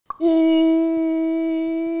Welcome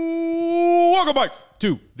back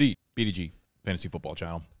to the BDGE Fantasy Football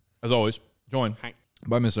Channel. As always, joined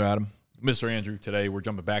by Mr. Adam, Mr. Andrew. Today, we're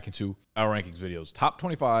jumping back into our rankings videos. Top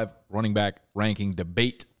 25 running back ranking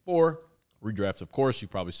debate for redrafts. Of course,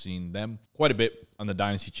 you've probably seen them quite a bit on the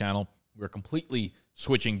Dynasty channel. We're completely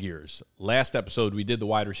switching gears. Last episode, we did the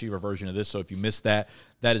wide receiver version of this, so if you missed that,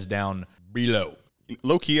 that is down below.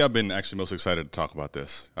 Low-key, I've been actually most excited to talk about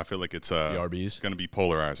this. I feel like it's going to be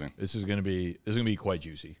polarizing. This is going to be quite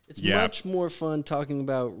juicy. It's much more fun talking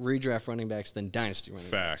about redraft running backs than dynasty running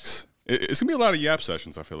backs. Facts. It's going to be a lot of yap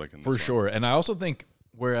sessions, I feel like. For sure. And I also think,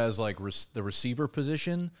 whereas like the receiver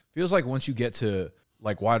position, feels like once you get to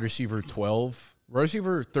like wide receiver 12, wide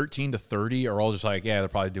receiver 13 to 30 are all just like, yeah, they're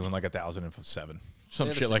probably doing like 1,007.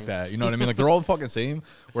 Some shit like that. You know what I mean? Like, they're all the fucking same.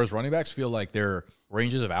 Whereas running backs feel like their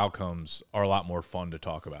ranges of outcomes are a lot more fun to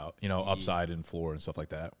talk about, you know, upside and floor and stuff like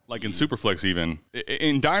that. Like in Superflex even.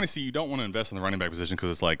 In Dynasty, you don't want to invest in the running back position because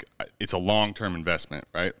it's like, it's a long-term investment,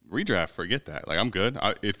 right? Redraft, forget that. Like, I'm good.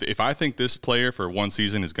 If I think this player for one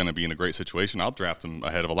season is going to be in a great situation, I'll draft him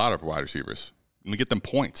ahead of a lot of wide receivers. Let me get them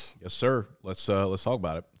points. Yes, sir. Let's talk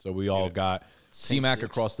about it. So we all got C-Mac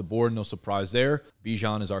across the board, no surprise there.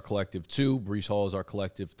 Bijan is our collective 2. Breece Hall is our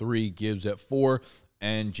collective 3. Gibbs at 4.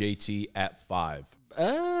 And JT at 5.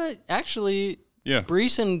 Actually,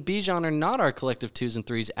 Breece and Bijan are not our collective 2s and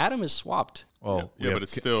 3s. Adam is swapped. Well, yeah, but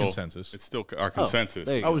it's still consensus. It's still our consensus.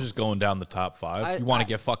 I was just going down the top 5. You want to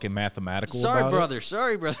get fucking mathematical sorry, about brother. it?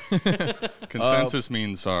 Sorry, brother. Consensus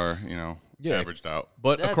means our, averaged out.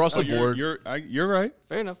 But across the board, you're right.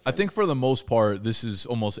 Fair enough. I think for the most part, this is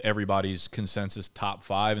almost everybody's consensus top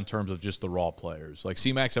 5 in terms of just the raw players. Like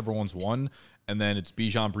C-Max, everyone's 1, and then it's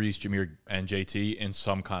Bijan, Breece, Jameer, and JT in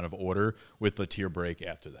some kind of order with the tier break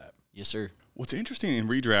after that. Yes, sir. What's interesting in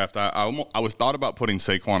redraft, I was thought about putting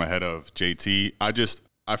Saquon ahead of JT.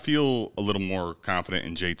 I feel a little more confident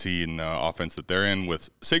in JT and the offense that they're in. With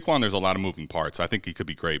Saquon, there's a lot of moving parts. I think he could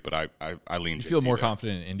be great, but I lean JT. You feel more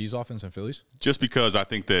confident in Indy's offense than Philly's? Just because I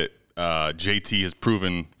think that JT has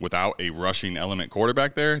proven without a rushing element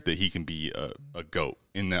quarterback there that he can be a GOAT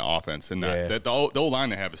in the offense. And that the O-line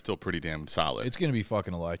they have is still pretty damn solid. It's going to be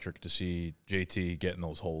fucking electric to see JT getting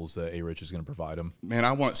those holes that A-Rich is going to provide him. Man,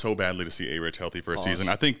 I want so badly to see A-Rich healthy for a season.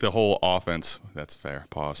 I think the whole offense – that's fair.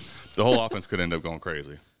 Pause. The whole offense could end up going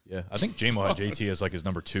crazy. Yeah, I think J-Mo had JT as like his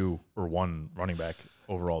number 2 or 1 running back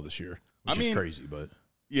overall this year, which is crazy. But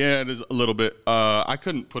yeah, it is a little bit. I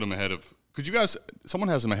couldn't put him ahead of – could you guys – someone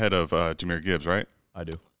has him ahead of Jameer Gibbs, right? I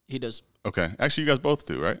do. He does. Okay. Actually, you guys both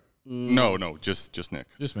do, right? No, just Nick.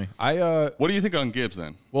 Just me. What do you think on Gibbs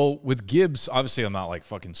then? Well, with Gibbs, obviously I'm not like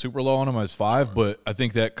fucking super low on him as 5, but I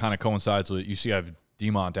think that kind of coincides with, you see I have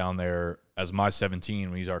DeMont down there as my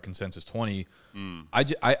 17 when he's our consensus 20.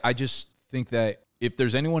 I just think that if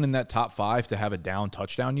there's anyone in that top 5 to have a down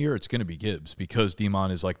touchdown year, it's going to be Gibbs, because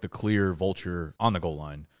DeMont is like the clear vulture on the goal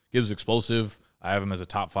line. Gibbs is explosive. I have him as a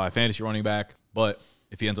top 5 fantasy running back, but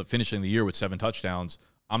if he ends up finishing the year with 7 touchdowns,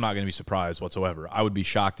 I'm not going to be surprised whatsoever. I would be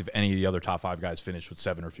shocked if any of the other top 5 guys finished with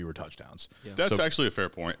 7 or fewer touchdowns. Yeah. That's actually a fair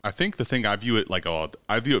point. I think the thing I view it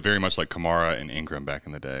very much like Kamara and Ingram back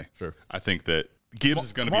in the day. Sure. I think that Gibbs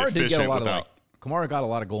is going to be efficient without. Kamara got a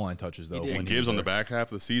lot of goal line touches, though. And Gibbs on the back half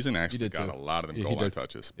of the season actually got a lot of them goal line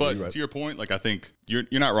touches. But to your point, like, I think you're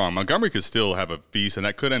not wrong. Montgomery could still have a feast, and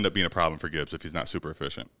that could end up being a problem for Gibbs if he's not super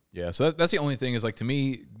efficient. Yeah, so that's the only thing is, like, to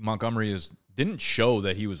me, Montgomery didn't show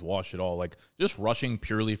that he was washed at all. Like, just rushing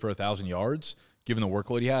purely for 1,000 yards, given the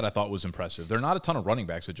workload he had, I thought was impressive. There are not a ton of running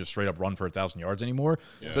backs that just straight up run for 1,000 yards anymore,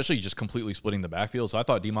 especially just completely splitting the backfield. So I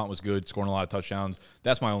thought DeMont was good, scoring a lot of touchdowns.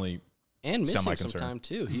 That's my only and missing some time,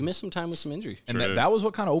 too. He missed some time with some injury. And that was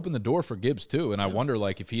what kind of opened the door for Gibbs, too. And I wonder,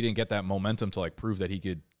 like, if he didn't get that momentum to, like, prove that he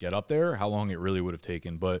could get up there, how long it really would have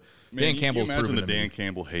taken. But Dan Campbell's proven imagine the Dan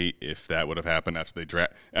Campbell hate if that would have happened after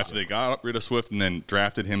they got rid of Swift and then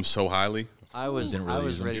drafted him so highly. I was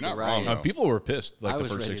ready to riot. People were pissed like the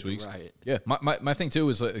first 6 weeks. Yeah, my thing too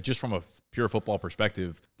is just from a pure football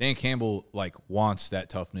perspective, Dan Campbell like wants that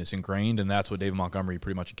toughness ingrained, and that's what David Montgomery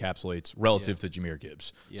pretty much encapsulates relative to Jameer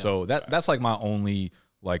Gibbs. Yeah. So that's like my only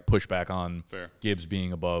like pushback on Gibbs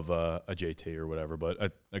being above a JT or whatever.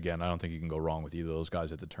 But again, I don't think you can go wrong with either of those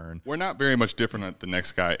guys at the turn. We're not very much different at the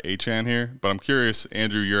next guy, Achane here, but I'm curious,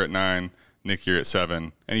 Andrew, you're at 9. Nick, you're at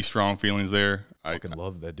 7. Any strong feelings there? I fucking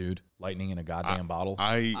love that dude. Lightning in a goddamn bottle.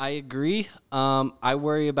 I agree. I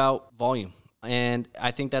worry about volume. And I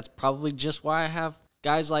think that's probably just why I have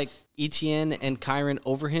guys like Etienne and Kyron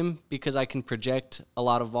over him, because I can project a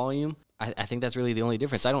lot of volume. I think that's really the only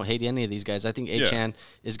difference. I don't hate any of these guys. I think Achane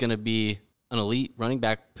is going to be an elite running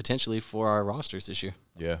back potentially for our rosters this year.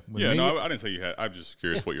 Yeah. Yeah, no, I didn't say you had. I'm just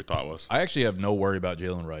curious what your thought was. I actually have no worry about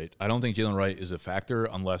Jalen Wright. I don't think Jalen Wright is a factor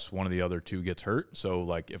unless one of the other two gets hurt. So,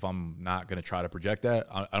 like, if I'm not going to try to project that,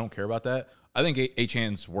 I don't care about that. I think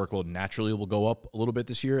Achane's workload naturally will go up a little bit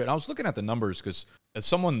this year. And I was looking at the numbers because as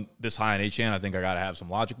someone this high on Achane, I think I got to have some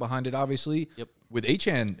logic behind it, obviously. Yep. With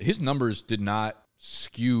Achane, his numbers did not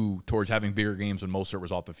skew towards having bigger games when Mostert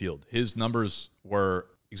was off the field. His numbers were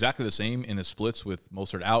exactly the same in the splits with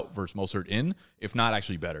Mostert out versus Mostert in, if not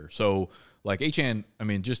actually better. So, like, Achane, I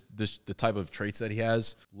mean, just the type of traits that he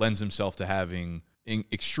has lends himself to having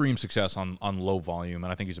extreme success on low volume,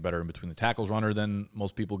 and I think he's a better in between the tackles runner than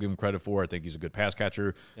most people give him credit for. I think he's a good pass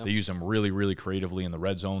catcher. Yep. They use him really, really creatively in the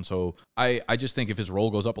red zone. So I just think if his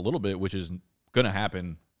role goes up a little bit, which is going to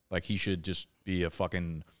happen, like, he should just be a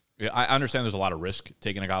fucking – I understand there's a lot of risk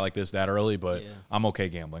taking a guy like this that early, but I'm okay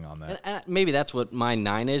gambling on that. And maybe that's what my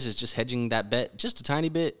 9 is just hedging that bet just a tiny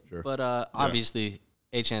bit. Sure. But obviously,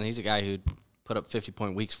 Achane, he's a guy who put up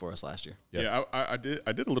 50-point weeks for us last year. Yeah, I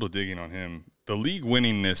did a little digging on him. The league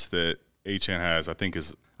winningness that Achane has, I think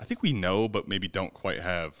we know, but maybe don't quite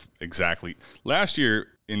have exactly. Last year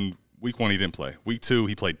in Week 1, he didn't play. Week 2,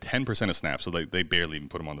 he played 10% of snaps, so they barely even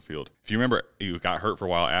put him on the field. If you remember, he got hurt for a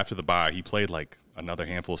while after the bye. He played like another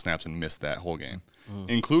handful of snaps and missed that whole game,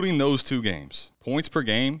 including those 2 games. Points per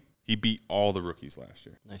game, he beat all the rookies last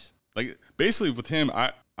year. Nice. Like, basically with him,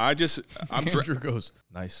 I'm Andrew goes,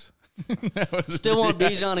 nice. Still want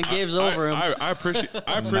Bijan and Gibbs over him. I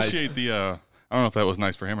appreciate the I don't know if that was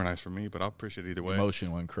nice for him or nice for me, but I'll appreciate it either way. Emotion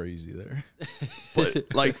went crazy there. But,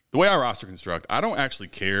 like, the way I roster construct, I don't actually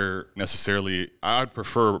care necessarily. I'd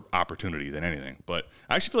prefer opportunity than anything. But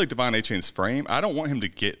I actually feel like Devon Achane's frame, I don't want him to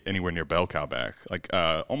get anywhere near bell cow back. Like,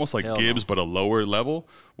 almost like Gibbs, but a lower level,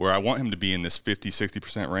 where I want him to be in this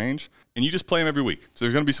 50-60% range. And you just play him every week. So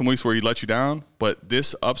there's going to be some weeks where he lets you down, but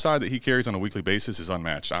this upside that he carries on a weekly basis is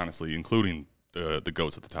unmatched, honestly, including the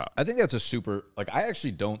goats at the top. I think that's a super – like, I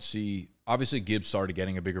actually don't see – obviously, Gibbs started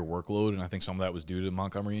getting a bigger workload, and I think some of that was due to the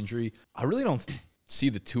Montgomery injury. I really don't see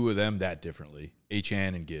the two of them that differently,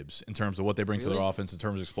 Achane and Gibbs, in terms of what they bring to their offense in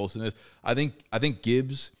terms of explosiveness. I think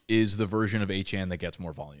Gibbs is the version of Achane that gets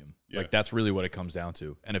more volume. Yeah. Like, that's really what it comes down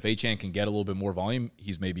to. And if Achane can get a little bit more volume,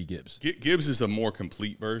 he's maybe Gibbs. Gibbs is a more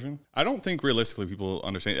complete version. I don't think realistically people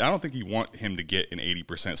understand. I don't think you want him to get an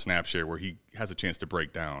 80% snap share where he has a chance to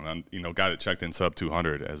break down. Guy that checked in sub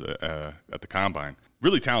 200 as at the combine.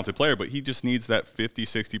 Really talented player, but he just needs that 50,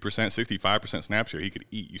 60%, 65% snap share he could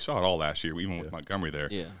eat. You saw it all last year, even with Montgomery there.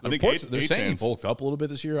 Yeah. I think they're saying he bulked up a little bit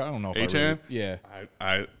this year. I don't know if Achane?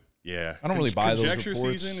 I don't really buy those reports. Conjecture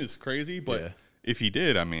season is crazy, but if he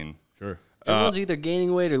did, I mean. Sure. Everyone's either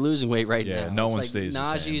gaining weight or losing weight right now. No one like stays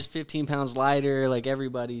the same. Najee's 15 pounds lighter. Like,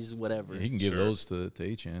 everybody's whatever. Yeah, he can give those to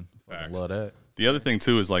Achane. I love that. The other thing,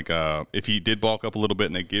 too, is like if he did bulk up a little bit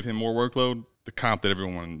and they give him more workload, the comp that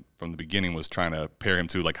everyone from the beginning was trying to pair him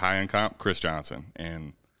to, like high-end comp, Chris Johnson.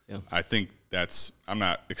 And I think I'm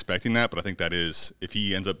not expecting that, but I think that is, if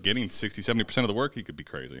he ends up getting 60, 70% of the work, he could be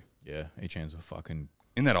crazy. Yeah, Achane's a fucking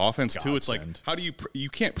in that offense, too, it's like, godsend. how do you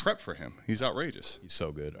can't prep for him. He's outrageous. He's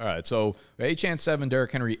so good. All right, so Achane 7,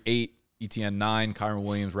 Derrick Henry 8, ETN 9, Kyren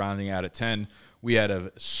Williams rounding out at 10. We had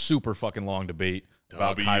a super fucking long debate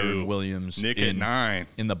about Kyren Williams. Nick at 9.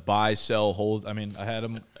 In the buy, sell, hold. I mean, I had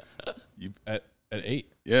him at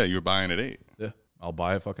 8. Yeah, you were buying at 8. Yeah, I'll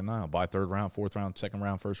buy at fucking 9. I'll buy 3rd round, 4th round, 2nd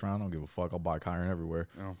round, 1st round. I don't give a fuck. I'll buy Kyren everywhere.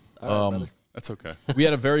 Oh. That's okay. We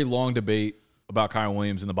had a very long debate about Kyren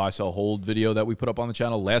Williams in the buy, sell, hold video that we put up on the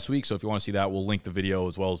channel last week. So if you want to see that, we'll link the video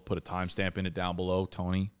as well as put a timestamp in it down below.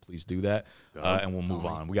 Tony, please do that. And we'll move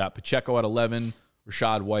on. We got Pacheco at 11,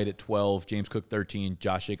 Rashad White at 12, James Cook 13,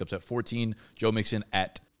 Josh Jacobs at 14, Joe Mixon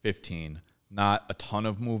at 15. Not a ton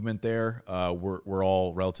of movement there. We're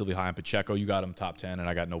all relatively high on Pacheco. You got him top 10, and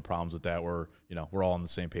I got no problems with that. We're all on the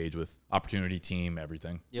same page with opportunity, team,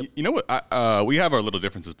 everything. Yep. You know what? We have our little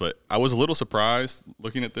differences, but I was a little surprised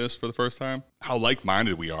looking at this for the first time how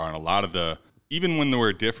like-minded we are on a lot of the. Even when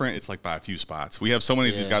we're different, it's like by a few spots. We have so many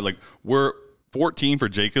of these guys. Like 14 for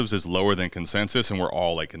Jacobs is lower than consensus, and we're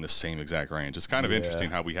all like in the same exact range. It's kind of interesting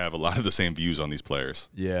how we have a lot of the same views on these players.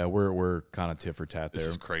 Yeah, we're kind of tit for tat there. This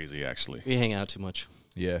is crazy, actually. We hang out too much.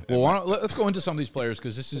 Yeah. Well, let's go into some of these players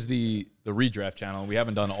because this is the redraft channel. We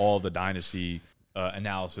haven't done all the dynasty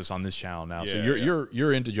analysis on this channel now. Yeah, so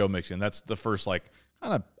you're into Joe Mixon. That's the first kind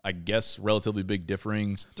of I guess relatively big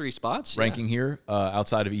differing 3 spots ranking here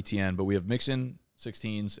outside of ETN, but we have Mixon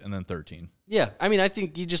 16s and then 13. Yeah, I mean, I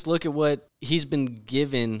think you just look at what he's been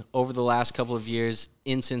given over the last couple of years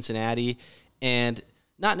in Cincinnati, and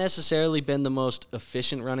not necessarily been the most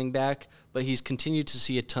efficient running back, but he's continued to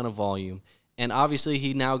see a ton of volume. And obviously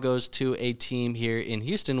he now goes to a team here in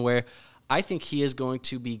Houston where I think he is going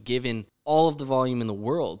to be given all of the volume in the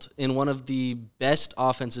world in one of the best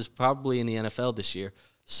offenses probably in the NFL this year.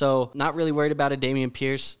 So not really worried about a Dameon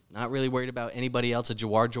Pierce, not really worried about anybody else, a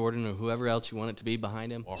Jawar Jordan or whoever else you want it to be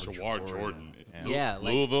behind him. Jawar Jordan. Yeah.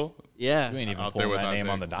 Louisville? Yeah. You ain't even Out there pulling with that name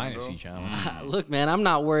Najee on the Dynasty channel. Look, man, I'm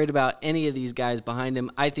not worried about any of these guys behind him.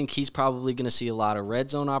 I think he's probably going to see a lot of red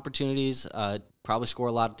zone opportunities, probably score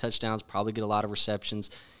a lot of touchdowns, probably get a lot of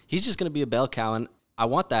receptions. He's just going to be a bell cow, and I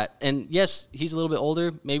want that. And yes, he's a little bit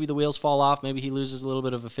older. Maybe the wheels fall off. Maybe he loses a little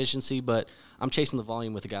bit of efficiency, but I'm chasing the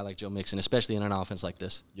volume with a guy like Joe Mixon, especially in an offense like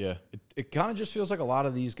this. Yeah. It kind of just feels like a lot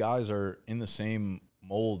of these guys are in the same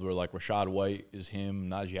mold where like Rachaad White is him,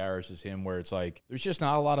 Najee Harris is him, where it's like there's just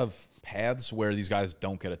not a lot of paths where these guys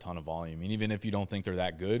don't get a ton of volume. And even if you don't think they're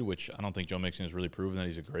that good, which I don't think Joe Mixon has really proven that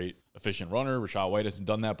he's a great, efficient runner, Rachaad White hasn't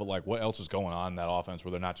done that, but like what else is going on in that offense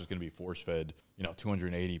where they're not just going to be force-fed,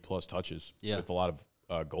 280 plus touches with a lot of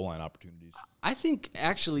goal line opportunities. I think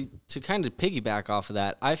actually to kind of piggyback off of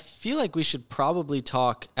that, I feel like we should probably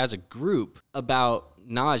talk as a group about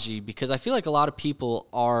Najee because I feel like a lot of people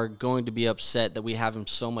are going to be upset that we have him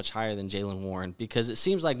so much higher than Jaylen Warren because it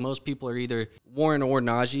seems like most people are either Warren or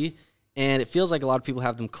Najee, and it feels like a lot of people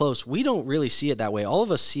have them close. We don't really see it that way. All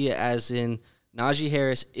of us see it as in Najee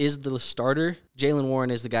Harris is the starter. Jaylen Warren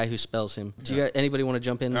is the guy who spells him. Do you anybody want to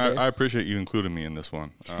jump in there? I appreciate you including me in this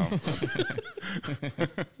one.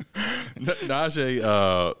 Najee,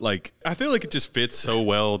 I feel like it just fits so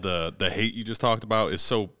well. The hate you just talked about is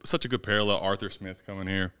such a good parallel. Arthur Smith coming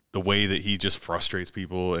here, the way that he just frustrates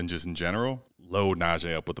people and just in general, load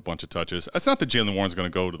Najee up with a bunch of touches. It's not that Jaylen Warren's going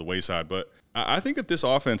to go to the wayside, but I think if this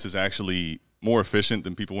offense is actually more efficient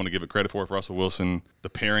than people want to give it credit for, if Russell Wilson, the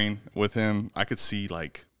pairing with him, I could see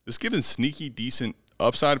this giving sneaky, decent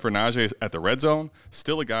upside for Najee at the red zone.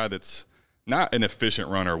 Still a guy that's not an efficient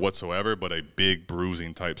runner whatsoever, but a big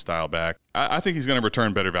bruising type style back. I think he's going to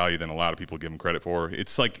return better value than a lot of people give him credit for.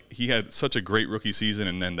 It's like he had such a great rookie season,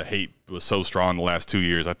 and then the hate was so strong the last 2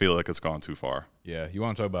 years. I feel like it's gone too far. Yeah, you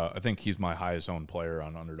want to talk about, I think he's my highest owned player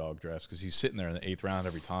on underdog drafts because he's sitting there in the 8th round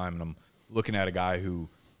every time, and I'm looking at a guy who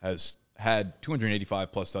has had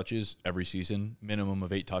 285 plus touches every season, minimum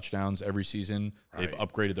of 8 touchdowns every season. Right. They've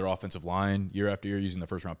upgraded their offensive line year after year using the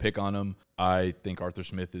first round pick on him. I think Arthur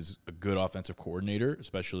Smith is a good offensive coordinator,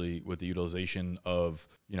 especially with the utilization of,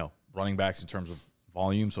 running backs in terms of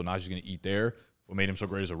volume. So Najee's going to eat there. What made him so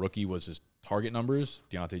great as a rookie was his target numbers.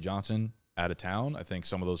 Deontay Johnson out of town. I think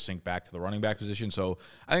some of those sync back to the running back position. So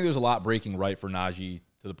I think there's a lot breaking right for Najee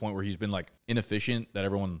to the point where he's been inefficient, that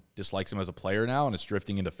everyone dislikes him as a player now, and it's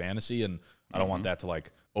drifting into fantasy. And I don't want that to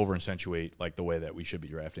over accentuate the way that we should be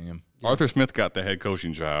drafting him. Arthur Smith got the head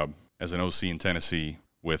coaching job as an OC in Tennessee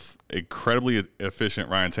with incredibly efficient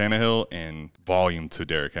Ryan Tannehill and volume to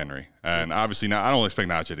Derrick Henry. And obviously now I don't expect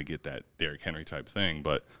Najee to get that Derrick Henry type thing,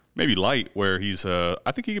 but maybe light where he's I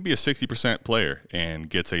think he could be a 60% player and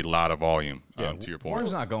gets a lot of volume, to your point.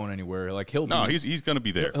 Warren's not going anywhere. He's going to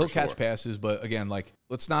be there. He'll catch passes, but again,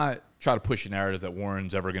 let's not try to push a narrative that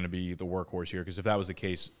Warren's ever going to be the workhorse here, because if that was the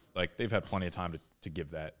case, they've had plenty of time to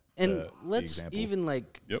give that. And let's even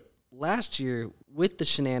last year with the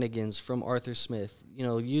shenanigans from Arthur Smith,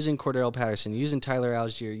 using Cordell Patterson, using Tyler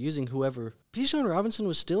Algier, using whoever, Bijan Robinson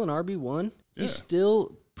was still an RB1. Yeah. He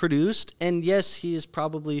still produced, and yes, he is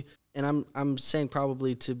probably, and I'm saying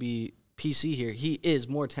probably to be PC here, he is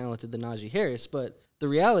more talented than Najee Harris, but the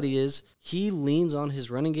reality is he leans on his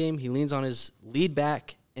running game, he leans on his lead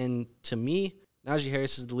back, and to me, Najee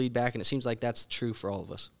Harris is the lead back, and it seems like that's true for all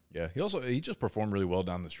of us. Yeah, he just performed really well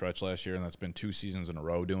down the stretch last year, and that's been 2 seasons in a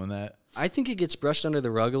row doing that. I think it gets brushed under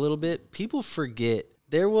the rug a little bit. People forget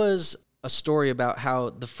there was a story about how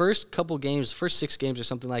the first 6 games or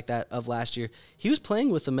something like that of last year, he was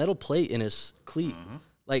playing with a metal plate in his cleat.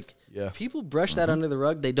 People brush that under the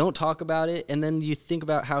rug. They don't talk about it, and then you think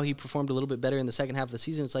about how he performed a little bit better in the second half of the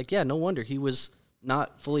season. It's no wonder he was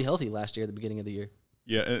not fully healthy last year at the beginning of the year.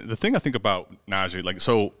 Yeah, the thing I think about Najee,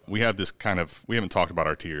 so we have this we haven't talked about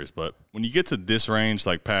our tiers, but when you get to this range,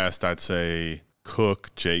 past, I'd say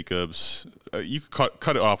Cook, Jacobs, you could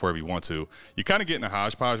cut it off wherever you want to. You kind of get in a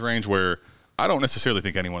hodgepodge range where I don't necessarily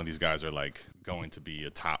think any one of these guys are going to be a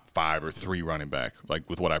top 5 or 3 running back,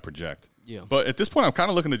 with what I project. Yeah. But at this point, I'm kind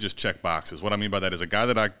of looking to just check boxes. What I mean by that is a guy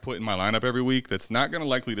that I put in my lineup every week that's not going to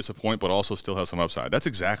likely disappoint, but also still has some upside. That's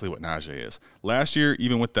exactly what Najee is. Last year,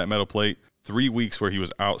 even with that metal plate, 3 weeks where he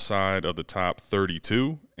was outside of the top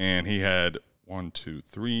 32, and he had 1, 2,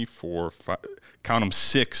 3, 4, 5, count them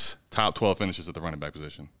 6 top 12 finishes at the running back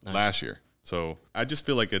position last year. So I just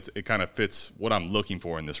feel like it kind of fits what I'm looking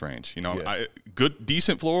for in this range. You know, good,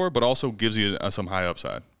 decent floor, but also gives you some high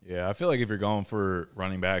upside. Yeah, I feel like if you're going for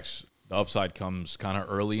running backs, the upside comes kind of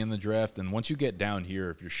early in the draft. And once you get down here,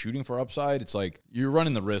 if you're shooting for upside, it's like you're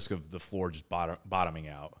running the risk of the floor just bottoming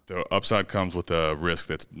out. The upside comes with a risk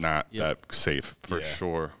that's not that safe for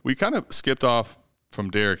sure. We kind of skipped off from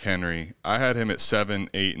Derrick Henry. I had him at 7,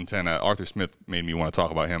 8, and 10. Arthur Smith made me want to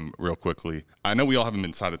talk about him real quickly. I know we all have him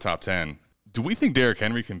inside the top 10. Do we think Derrick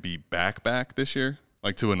Henry can be back this year?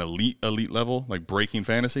 Like to an elite level, like breaking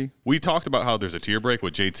fantasy? We talked about how there's a tier break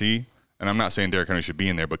with JT. And I'm not saying Derrick Henry should be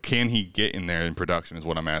in there, but can he get in there in production is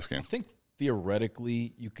what I'm asking. I think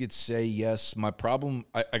theoretically you could say yes. My problem,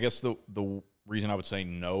 I guess the reason I would say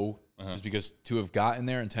no is because to have gotten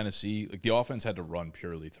there in Tennessee, like the offense had to run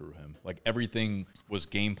purely through him. Like everything was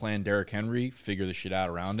game plan Derrick Henry, figure the shit out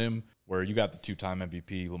around him, where you got the 2-time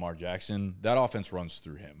MVP Lamar Jackson. That offense runs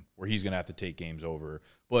through him, where he's going to have to take games over.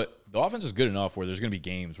 But the offense is good enough where there's going to be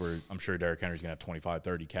games where I'm sure Derrick Henry's going to have 25,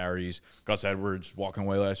 30 carries. Gus Edwards walking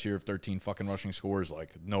away last year of 13 fucking rushing scores.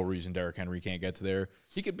 Like, no reason Derrick Henry can't get to there.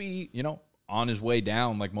 He could be, you know, on his way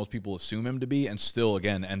down like most people assume him to be and still,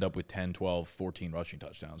 again, end up with 10, 12, 14 rushing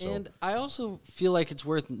touchdowns. And I also feel like it's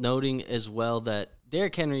worth noting as well that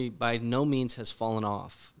Derrick Henry by no means has fallen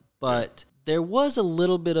off. But there was a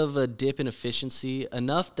little bit of a dip in efficiency,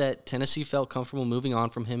 enough that Tennessee felt comfortable moving on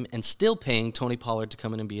from him and still paying Tony Pollard to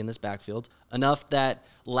come in and be in this backfield, enough that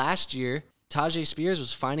last year Tajay Spears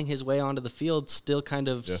was finding his way onto the field, still kind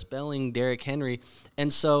of spelling Derrick Henry.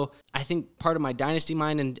 And so I think part of my dynasty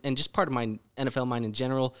mind and just part of my NFL mind in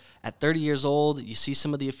general, at 30 years old, you see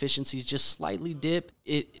some of the efficiencies just slightly dip.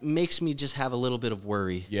 It makes me just have a little bit of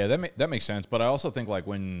worry. Yeah, that makes sense. But I also think like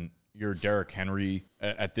when you're Derrick Henry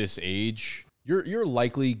at this age, you're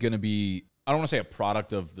likely going to be, I don't want to say a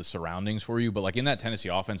product of the surroundings for you, but like in that Tennessee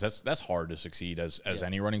offense, that's hard to succeed as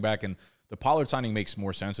any running back. And the Pollard signing makes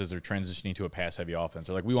more sense as they're transitioning to a pass-heavy offense.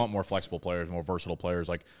 They're like, we want more flexible players, more versatile players.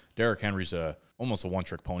 Like Derrick Henry's almost a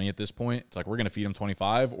one-trick pony at this point. It's like we're going to feed him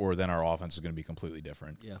 25, or then our offense is going to be completely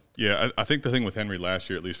different. Yeah. I think the thing with Henry last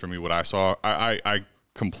year, at least for me, what I saw, I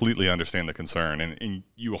completely understand the concern, and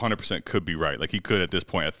you 100% could be right. Like he could at this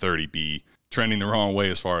point at 30 be trending the wrong way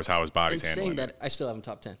as far as how his body's handling. Saying that, I still have him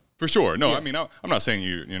top 10. For sure. No, I mean, I'm not saying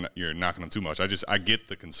you're knocking him too much. I get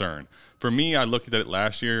the concern. For me, I looked at it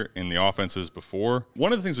last year in the offenses before.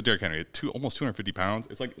 One of the things with Derrick Henry, almost 250 pounds,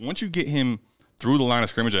 it's like once you get him through the line of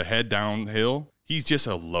scrimmage, a head downhill, he's just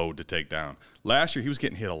a load to take down. Last year, he was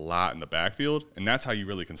getting hit a lot in the backfield, and that's how you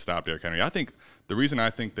really can stop Derrick Henry. I think the reason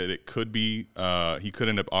I think that it could be he could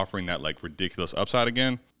end up offering that like ridiculous upside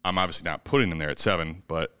again. I'm obviously not putting him there at 7,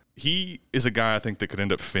 but he is a guy I think that could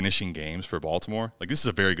end up finishing games for Baltimore. Like this is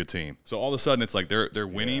a very good team. So all of a sudden it's like they're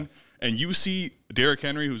winning, and you see Derrick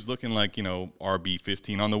Henry, who's looking like RB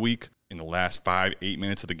 15 on the week in the last 5-8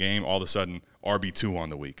 minutes of the game. All of a sudden RB 2 on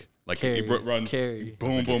the week. Like he runs,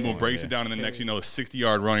 boom, breaks it down, and then next you know a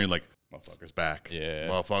 60-yard run. You're like, motherfucker's back. Yeah,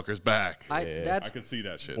 motherfucker's back. I can see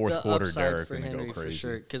that shit. Fourth quarter, Derrick for Henry go crazy for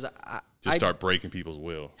sure. Because I start breaking people's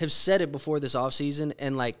will. Have said it before this offseason,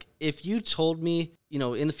 and like if you told me,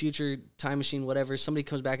 in the future, time machine, whatever, somebody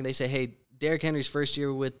comes back and they say, hey, Derrick Henry's first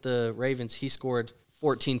year with the Ravens, he scored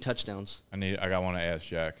 14 touchdowns. I got one to ask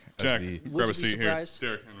Jack. Jack, grab a seat here.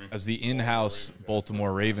 Derrick Henry. As the in-house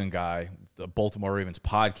Baltimore Raven guy, the Baltimore Ravens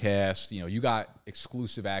podcast, you got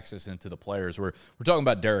exclusive access into the players. We're talking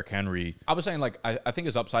about Derrick Henry. I was saying, like, I think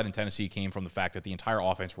his upside in Tennessee came from the fact that the entire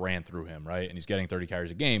offense ran through him, right? And he's getting 30 carries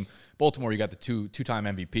a game. Baltimore, you got the two-time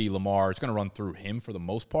MVP, Lamar. It's going to run through him for the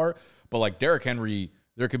most part. But, like, Derrick Henry,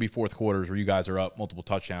 there could be fourth quarters where you guys are up multiple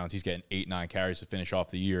touchdowns. He's getting 8-9 carries to finish off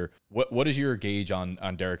the year. What is your gauge on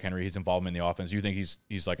Derrick Henry, his involvement in the offense? Do you think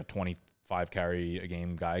he's like a 25 carry a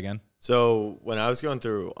game guy again? So when I was going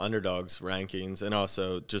through underdogs rankings and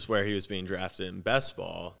also just where he was being drafted in best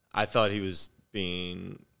ball, I thought he was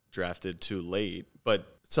being drafted too late.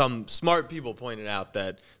 But some smart people pointed out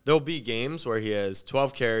that there'll be games where he has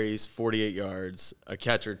 12 carries, 48 yards, a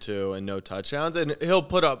catch or two, and no touchdowns. And he'll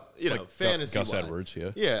put up, fantasy Gus Edwards,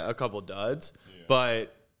 Yeah, a couple duds. Yeah.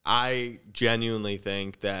 But I genuinely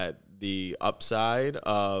think that the upside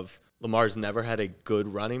of Lamar's never had a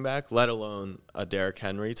good running back, let alone a Derrick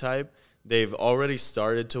Henry type. They've already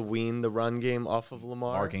started to wean the run game off of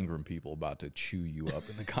Lamar. Mark Ingram people about to chew you up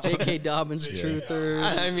in the comments. J.K. Dobbins, truthers.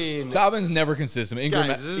 I mean, Dobbins never consistent. Ingram,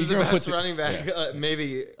 guys, this is the best running back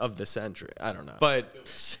maybe of the century. I don't know, but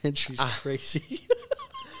century's crazy.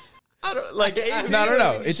 I don't like. AP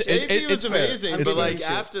No. AP was amazing, but like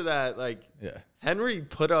after that, Henry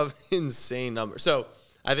put up insane numbers. So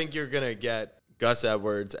I think you're gonna get Gus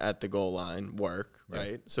Edwards at the goal line work,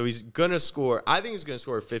 right? So he's going to score. I think he's going to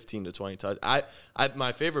score 15 to 20 touchdowns.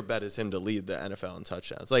 My favorite bet is him to lead the NFL in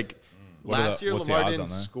touchdowns. Like, last year, Lamar didn't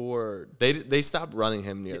score. They stopped running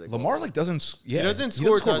him near the goal. Lamar doesn't. Yeah, he doesn't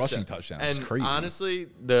score rushing touchdowns. And it's crazy. honestly,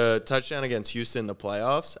 the touchdown against Houston in the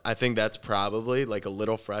playoffs, I think that's probably like a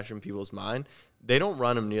little fresh in people's mind. They don't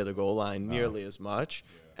run him near the goal line nearly as much,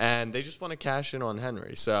 and they just want to cash in on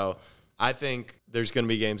Henry. So I think there's going to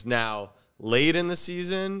be games now late in the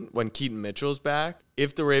season when Keaton Mitchell's back.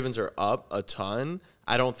 If the Ravens are up a ton,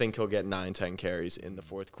 I don't think he'll get 9-10 carries in the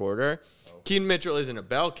fourth quarter. Keaton Mitchell isn't a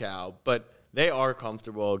bell cow, but they are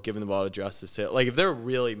comfortable giving the ball to Justice Hill. Like, if they're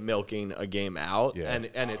really milking a game out and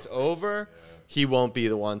it's over, he won't be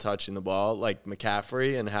the one touching the ball like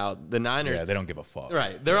McCaffrey and how the Niners. Yeah, they don't give a fuck.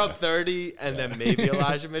 Right. They're up 30, and then maybe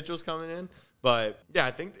Elijah Mitchell's coming in. But, yeah,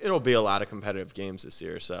 I think it'll be a lot of competitive games this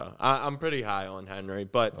year. So I'm pretty high on Henry.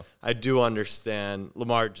 But I do understand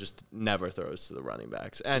Lamar just never throws to the running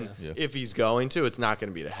backs. And if he's going to, it's not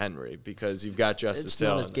going to be to Henry because you've got Justice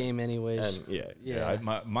Hill. It's not his game anyways. And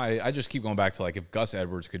I just keep going back to, like, if Gus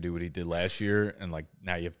Edwards could do what he did last year and, like,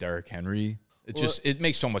 now you have Derrick Henry, it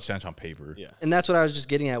makes so much sense on paper. Yeah. And that's what I was just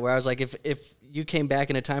getting at, where I was like, if you came back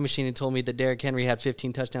in a time machine and told me that Derrick Henry had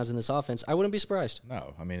 15 touchdowns in this offense, I wouldn't be surprised.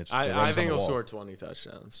 No, I mean, it's. I think he'll score 20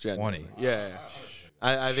 touchdowns. Genuinely. 20. Yeah.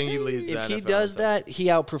 I think he leads the NFL. If he does that, he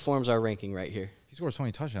outperforms our ranking right here. If he scores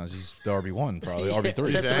 20 touchdowns, he's the RB1, probably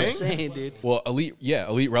RB3. That's what I'm saying, dude. Well,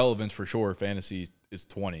 elite relevance for sure. Fantasy is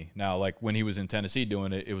 20. Now, like when he was in Tennessee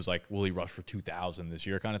doing it, it was like, will he rush for 2,000 this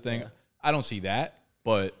year kind of thing. Yeah. I don't see that,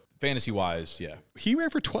 but fantasy-wise, yeah. He ran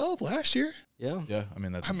for 12 last year? Yeah. Yeah, I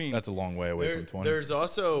mean, that's a long way away from 20. There's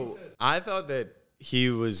also, I thought that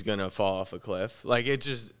he was going to fall off a cliff. Like,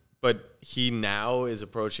 but he now is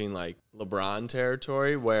approaching, like, LeBron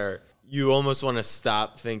territory where you almost want to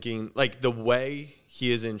stop thinking, like, the way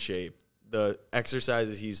he is in shape, the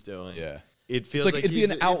exercises he's doing. Yeah. It feels like it'd be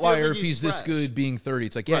an outlier if he's fresh. this good being 30.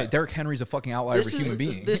 It's like, yeah, Derrick Henry's a fucking outlier of a human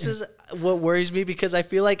being. This is what worries me because I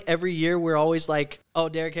feel like every year we're always like, oh,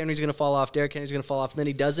 Derrick Henry's going to fall off, Derrick Henry's going to fall off, and then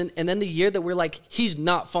he doesn't. And then the year that we're like, he's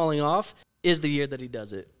not falling off is the year that he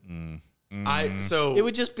does it. So it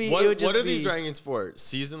would just be. What are these rankings for?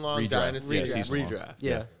 Season-long dynasty? Redraft.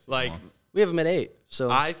 Yeah. Like, we have him at 8.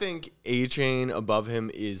 So I think achane above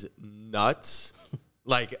him is nuts.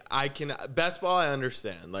 Like, best ball, I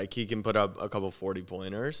understand. Like, he can put up a couple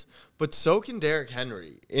 40-pointers. But so can Derrick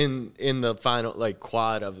Henry in the final, like,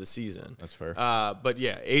 quad of the season. That's fair. But,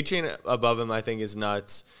 yeah, achane above him, I think, is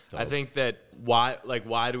nuts. I think that why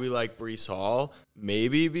do we like Breece Hall?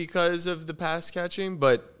 Maybe because of the pass catching.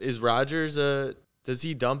 But is Rodgers does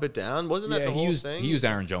he dump it down? Wasn't that the whole thing? He used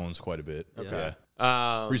Aaron Jones quite a bit. Okay.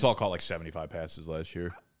 Yeah. Breece Hall caught, like, 75 passes last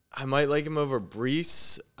year. I might like him over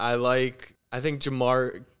Breece. I think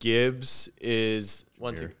Jamar Gibbs is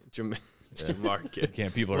Jamar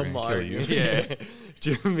Gibbs. People are going to kill you. Yeah.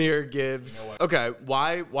 Jahmyr Gibbs. Okay,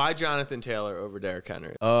 why Jonathan Taylor over Derrick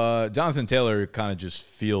Henry? Jonathan Taylor kind of just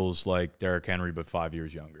feels like Derrick Henry, but 5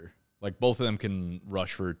 years younger. Like, both of them can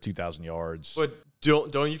rush for 2,000 yards. But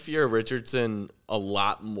don't you fear Richardson a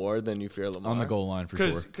lot more than you fear Lamar? On the goal line, for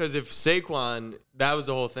sure. Because if Saquon, that was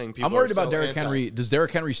the whole thing. I'm worried about Derrick Henry. Does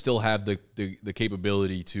Derrick Henry still have the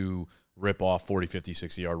capability to rip off 40, 50,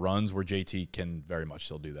 60-yard runs where JT can very much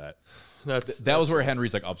still do that? That was where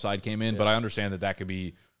Henry's like upside came in, but I understand that could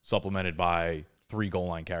be supplemented by 3 goal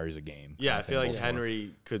line carries a game. Yeah, I feel like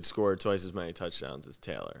Henry could score twice as many touchdowns as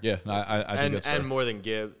Taylor. Yeah, I think that's fair. And more than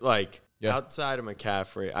Gibbs. Like, outside of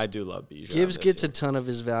McCaffrey, I do love Bijan. Gibbs gets a ton of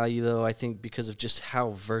his value, though, I think, because of just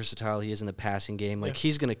how versatile he is in the passing game. Like,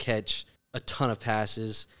 he's going to catch a ton of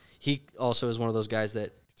passes. He also is one of those guys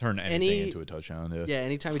that turn anything into a touchdown. Yeah. Yeah.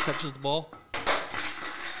 Anytime he touches the ball. Had to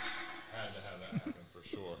have that happen for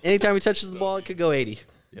sure. Anytime he touches the ball, it could go 80.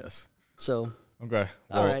 Yes. So. Okay.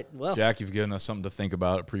 All right. Well, Jack, you've given us something to think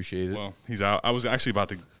about. Appreciate it. Well, he's out. I was actually about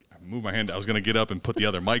to move my hand. I was going to get up and put the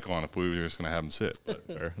other mic on if we were just going to have him sit. But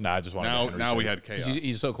I just wanted now we had chaos.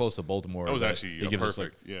 He's so close to Baltimore. That was actually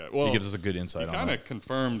perfect. Yeah. Well, he gives us a good insight on it. He kind of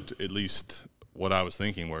confirmed at least what I was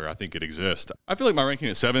thinking, where I think it exists. I feel like my ranking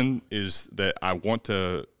at 7 is that I want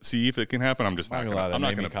to see if it can happen. I'm just not going to. I'm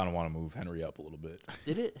not going to kind of want to move Henry up a little bit.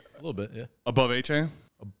 Did it? A little bit, yeah. Above achane?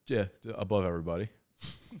 Yeah, above everybody.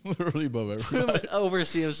 Literally above everybody. Over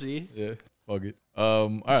CMC. Yeah, fuck it. All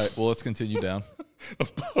right, well, let's continue down.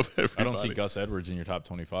 Above everybody. I don't see Gus Edwards in your top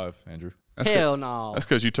 25, Andrew. Hell no. That's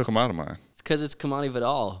because you took him out of mine. It's because it's Kamani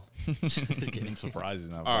Vidal. I'm surprised he's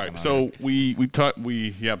not. All right, so we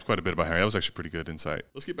yapped quite a bit about Harry. That was actually pretty good insight.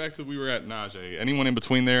 Let's get back to we were at Najee. Anyone in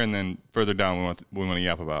between there, and then further down we want to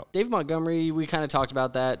yap about Dave Montgomery. We kind of talked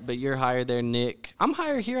about that, but you're higher there, Nick. I'm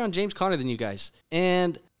higher here on James Conner than you guys,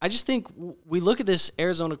 and I just think we look at this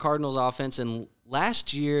Arizona Cardinals offense, and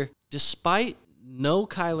last year, despite no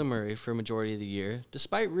Kyler Murray for a majority of the year,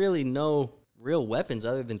 despite really no real weapons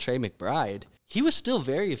other than Trey McBride, he was still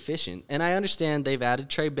very efficient. And I understand they've added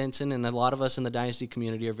Trey Benson, and a lot of us in the Dynasty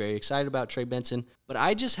community are very excited about Trey Benson. But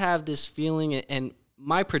I just have this feeling, and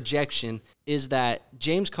my projection is that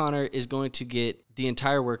James Conner is going to get the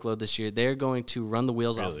entire workload this year. They're going to run the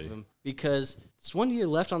wheels off of him because it's 1 year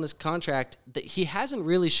left on this contract that he hasn't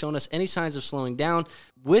really shown us any signs of slowing down.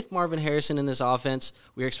 With Marvin Harrison in this offense,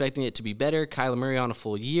 we're expecting it to be better. Kyler Murray on a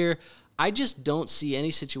full year. I just don't see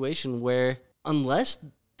any situation where, unless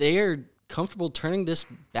they're comfortable turning this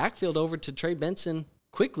backfield over to Trey Benson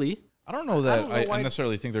quickly. I don't know that I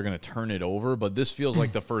necessarily think they're going to turn it over, but this feels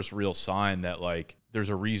like the first real sign that like there's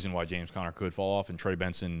a reason why James Conner could fall off, and Trey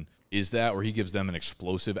Benson is that, or he gives them an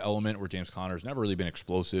explosive element where James Conner's never really been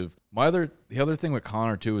explosive. The other thing with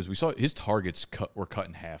Conner too is we saw his targets were cut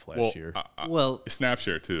in half last year. Snap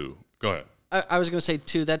share too. Go ahead. I was going to say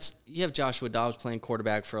too. You have Joshua Dobbs playing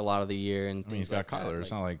quarterback for a lot of the year, and he's got Kyler.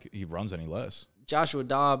 It's not like he runs any less. Joshua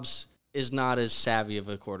Dobbs is not as savvy of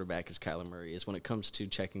a quarterback as Kyler Murray is when it comes to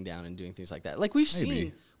checking down and doing things like that. Like we've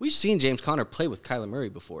seen James Conner play with Kyler Murray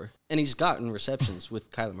before, and he's gotten receptions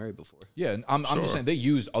with Kyler Murray before. Yeah, and I'm just saying they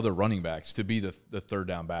used other running backs to be the third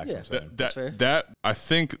down backs. Yeah. That I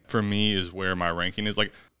think for me is where my ranking is.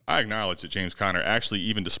 Like I acknowledge that James Conner actually,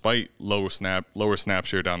 even despite lower snap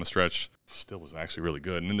share down the stretch, still was actually really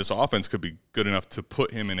good. And then this offense could be good enough to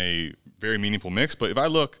put him in a very meaningful mix. But if I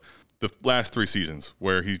look the last 3 seasons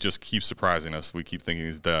where he just keeps surprising us, we keep thinking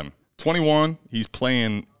he's done. 21, he's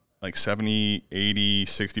playing like 70, 80,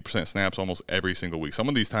 60% snaps almost every single week. Some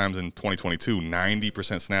of these times in 2022,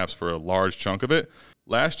 90% snaps for a large chunk of it.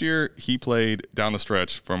 Last year, he played down the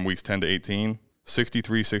stretch from weeks 10 to 18,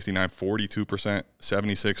 63, 69, 42%,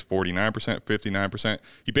 76, 49%, 59%.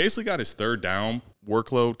 He basically got his third down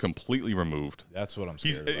workload completely removed. That's what I'm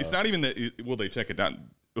scared about. It's not even that, will they check it down?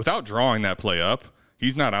 Without drawing that play up,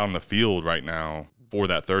 he's not out on the field right now for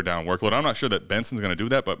that third down workload. I'm not sure that Benson's going to do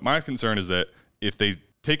that, but my concern is that if they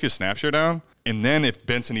take his snap share down, and then if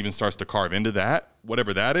Benson even starts to carve into that,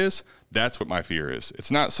 whatever that is, that's what my fear is.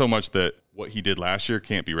 It's not so much that what he did last year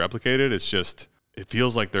can't be replicated. It's just it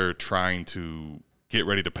feels like they're trying to get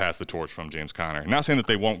ready to pass the torch from James Conner. Not saying that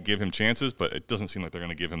they won't give him chances, but it doesn't seem like they're going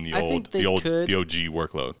to give him the OG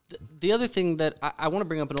workload. The other thing that I want to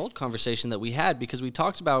bring up an old conversation that we had, because we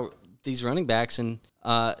talked about these running backs, and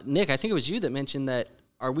Nick, I think it was you that mentioned that,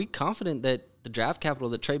 are we confident that the draft capital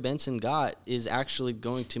that Trey Benson got is actually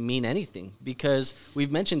going to mean anything? Because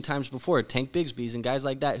we've mentioned times before, Tank Bigsby's and guys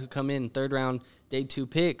like that who come in third round, day 2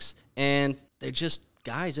 picks, and they're just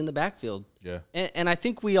guys in the backfield. Yeah. And I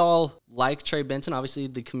think we all like Trey Benson. Obviously,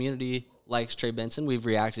 the community likes Trey Benson. We've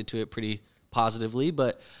reacted to it pretty positively,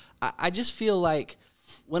 but I just feel like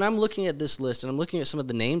when I'm looking at this list and I'm looking at some of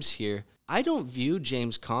the names here, I don't view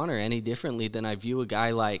James Conner any differently than I view a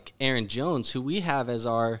guy like Aaron Jones, who we have as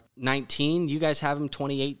our 19. You guys have him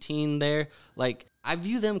 2018 there. Like, I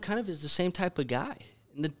view them kind of as the same type of guy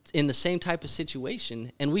in the same type of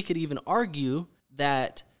situation. And we could even argue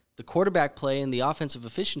that the quarterback play and the offensive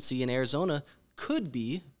efficiency in Arizona could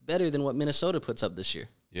be better than what Minnesota puts up this year.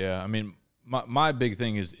 Yeah, I mean, my big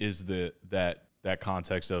thing is that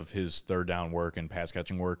context of his third down work and pass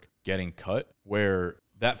catching work getting cut, where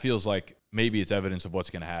that feels like maybe it's evidence of what's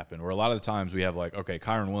going to happen. Where a lot of the times we have like, okay,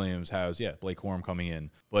 Kyron Williams has, Blake Corum coming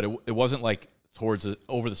in. But it wasn't like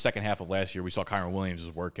over the second half of last year, we saw Kyron Williams'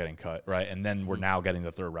 work getting cut, right? And then we're now getting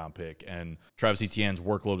the third round pick. And Travis Etienne's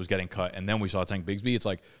workload was getting cut. And then we saw Tank Bigsby. It's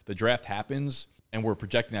like the draft happens and we're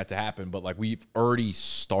projecting that to happen. But like we've already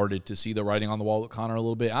started to see the writing on the wall with Conner a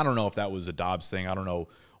little bit. I don't know if that was a Dobbs thing. I don't know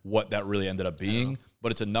what that really ended up being.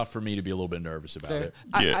 But it's enough for me to be a little bit nervous about it.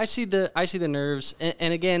 Yeah. I see the nerves,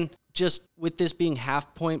 and again, just with this being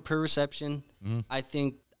half point per reception, I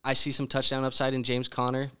think I see some touchdown upside in James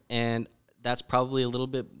Conner, and that's probably a little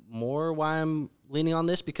bit more why I'm leaning on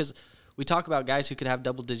this, because we talk about guys who could have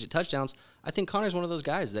double-digit touchdowns. I think Conner's one of those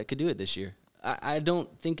guys that could do it this year. I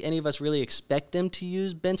don't think any of us really expect them to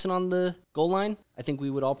use Benson on the goal line. I think we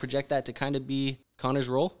would all project that to kind of be Conner's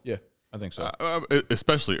role. Yeah. I think so.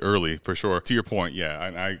 Especially early, for sure. To your point,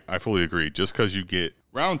 yeah, I fully agree. Just because you get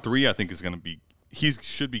round 3, I think is going to be – he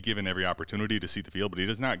should be given every opportunity to see the field, but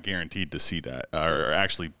he is not guaranteed to see that or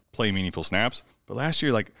actually play meaningful snaps. But last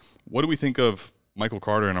year, like, what do we think of Michael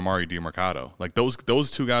Carter and Amari DiMercato. Like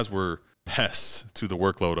those two guys were pests to the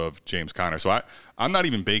workload of James Conner. So I'm not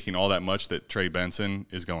even baking all that much that Trey Benson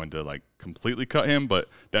is going to like completely cut him, but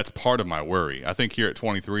that's part of my worry. I think here at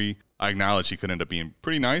 23, I acknowledge he could end up being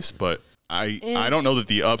pretty nice, but I don't know that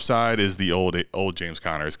the upside is the old James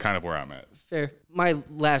Conner. Is kind of where I'm at. Fair. My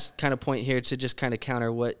last kind of point here to just kind of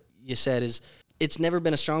counter what you said is it's never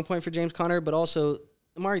been a strong point for James Conner, but also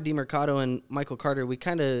Amari DiMercato and Michael Carter,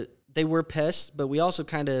 they were pests, but we also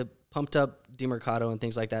kind of pumped up DiMercato and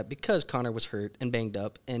things like that because Connor was hurt and banged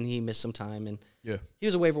up and he missed some time, and he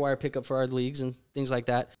was a waiver wire pickup for our leagues and things like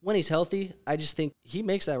that. When he's healthy, I just think he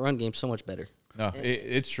makes that run game so much better. No,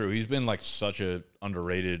 it's true. He's been like such a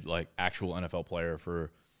underrated like actual NFL player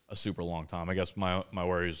for a super long time. I guess my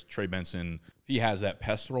worry is Trey Benson, if he has that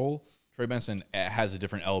pest role, Trey Benson has a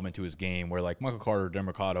different element to his game where like Michael Carter,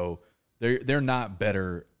 DiMercato, they're not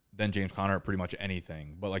better than James Conner at pretty much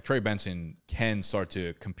anything. But like Trey Benson can start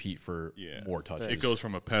to compete for more touches. It goes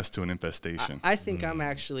from a pest to an infestation. I think I'm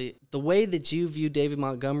actually, the way that you view David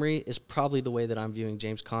Montgomery is probably the way that I'm viewing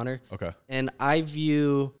James Conner. Okay. And I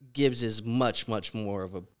view Gibbs as much, much more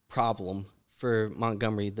of a problem for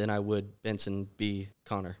Montgomery than I would Benson be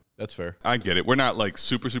Conner. That's fair. I get it. We're not like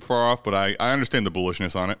super far off, but I understand the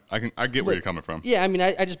bullishness on it. I get where you're coming from. Yeah, I mean,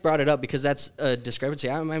 I just brought it up because that's a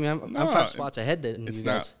discrepancy. I'm 5 spots ahead than you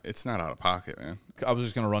guys. It's not out of pocket, man. I was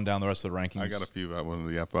just going to run down the rest of the rankings. I got a few I wanted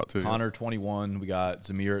to yap about too. Connor 21. We got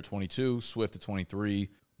Zamir at 22. Swift at 23.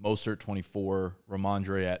 Mostert 24.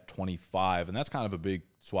 Rhamondre at 25. And that's kind of a big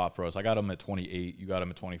swap for us. I got him at 28. You got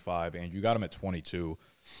him at 25. And you got him at 22.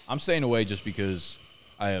 I'm staying away just because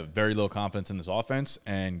I have very little confidence in this offense.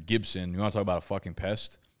 And Gibson, you want to talk about a fucking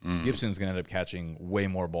pest? Gibson's going to end up catching way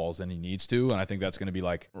more balls than he needs to. And I think that's going to be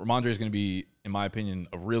like, Rhamondre is going to be, in my opinion,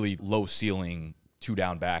 a really low ceiling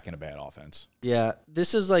 2-down back in a bad offense. Yeah,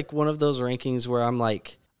 this is like one of those rankings where I'm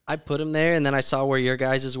like, I put him there and then I saw where your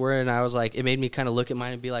guys' were and I was like, it made me kind of look at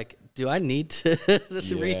mine and be like, do I need to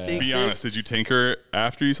rethink Be honest, did you tinker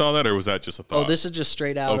after you saw that or was that just a thought? Oh, this is just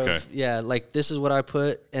straight out of, like this is what I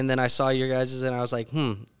put and then I saw your guys' and I was like,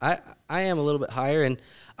 I am a little bit higher and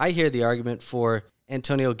I hear the argument for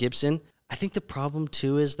Antonio Gibson. I think the problem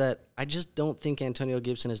too is that I just don't think Antonio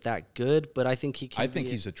Gibson is that good, but I think he can. I think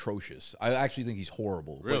he's atrocious. I actually think he's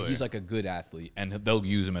horrible. Really? But he's like a good athlete, and they'll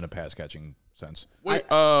use him in a pass catching sense. Wait,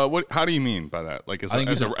 what? How do you mean by that? Like as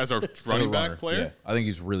a running back player? Yeah, I think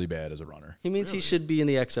he's really bad as a runner. He means he should be in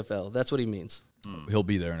the XFL. That's what he means. He'll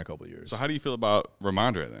be there in a couple of years. So how do you feel about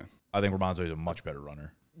Rhamondre then? I think Rhamondre is a much better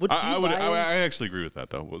runner. I actually agree with that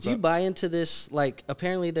though. Do you buy into this? Like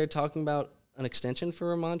apparently they're talking about an extension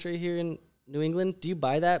for Rhamondre here in New England. Do you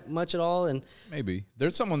buy that much at all? And maybe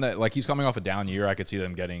there's someone that like he's coming off a down year. I could see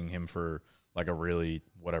them getting him for like a really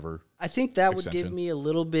whatever. I think that would give me a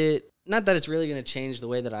little bit. Not that it's really going to change the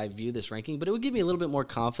way that I view this ranking, but it would give me a little bit more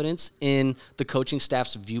confidence in the coaching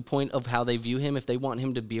staff's viewpoint of how they view him. If they want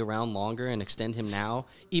him to be around longer and extend him now,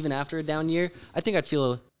 even after a down year, I think I'd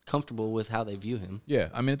feel comfortable with how they view him. Yeah,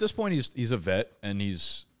 I mean at this point he's a vet, and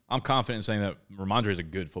I'm confident in saying that Rhamondre is a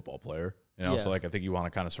good football player. You know, so like I think you want to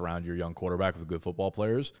kind of surround your young quarterback with good football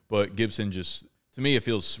players. But Gibson just, to me, it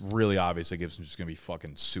feels really obvious that Gibson's just going to be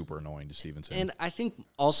fucking super annoying to Stevenson. And I think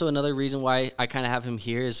also another reason why I kind of have him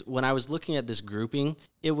here is when I was looking at this grouping,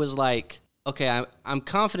 it was like, okay, I'm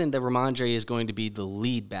confident that Rhamondre is going to be the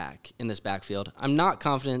lead back in this backfield. I'm not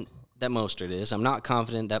confident that Mostert is. I'm not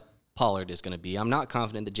confident that Pollard is going to be. I'm not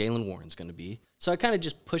confident that Jalen Warren's going to be. So I kind of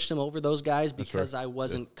just pushed him over those guys because I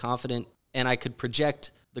wasn't confident and I could project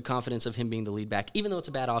the confidence of him being the lead back, even though it's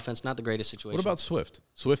a bad offense, not the greatest situation. What about Swift?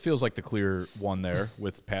 Swift feels like the clear one there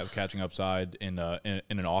with pass catching upside in an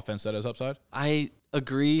offense that has upside. I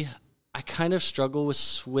agree. I kind of struggle with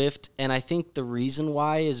Swift, and I think the reason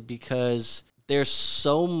why is because there's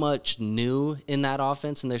so much new in that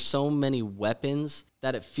offense, and there's so many weapons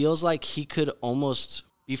that it feels like he could almost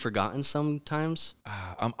be forgotten sometimes.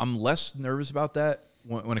 I'm less nervous about that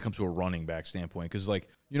when it comes to a running back standpoint, because like,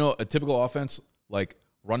 you know, a typical offense, like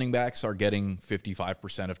running backs are getting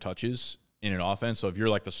 55% of touches in an offense. So if you're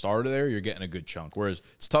like the starter there, you're getting a good chunk. Whereas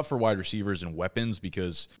it's tough for wide receivers and weapons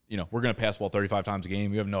because, you know, we're going to pass ball 35 times a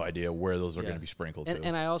game. You have no idea where those are going to be sprinkled to.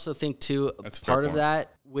 And I also think, too, part of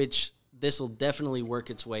that, which this will definitely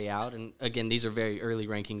work its way out. And again, these are very early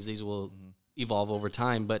rankings. These will evolve over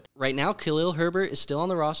time. But right now, Khalil Herbert is still on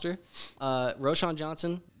the roster. Roschon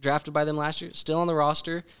Johnson, drafted by them last year, still on the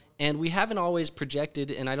roster. And we haven't always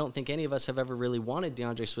projected, and I don't think any of us have ever really wanted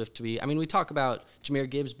DeAndre Swift to be. I mean, we talk about Jahmyr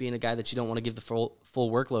Gibbs being a guy that you don't want to give the full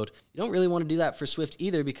workload. You don't really want to do that for Swift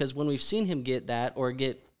either, because when we've seen him get that or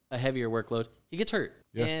get a heavier workload, he gets hurt.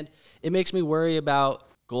 Yeah. And it makes me worry about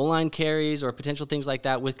goal line carries or potential things like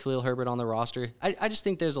that with Khalil Herbert on the roster. I just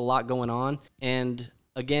think there's a lot going on. And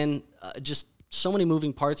again, just so many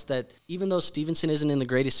moving parts that even though Stevenson isn't in the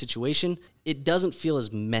greatest situation, it doesn't feel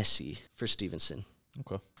as messy for Stevenson.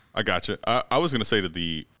 Okay. I got you. I was going to say that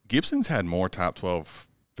the Gibson's had more top 12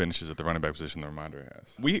 finishes at the running back position than Rhamondre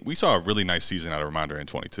has. We saw a really nice season out of Rhamondre in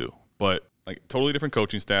 22, but like totally different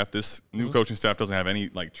coaching staff. This new coaching staff doesn't have any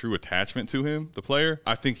like true attachment to him, the player.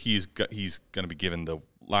 I think he's going to be given the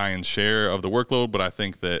lion's share of the workload, but I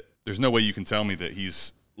think that there's no way you can tell me that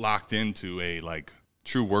he's locked into a like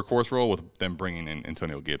true workhorse role with them bringing in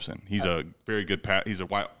Antonio Gibson. He's a very good he's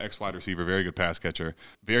a ex-wide receiver, very good pass catcher,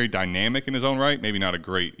 very dynamic in his own right. Maybe not a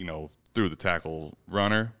great, through the tackle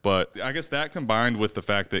runner, but I guess that combined with the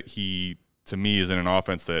fact that he, to me, is in an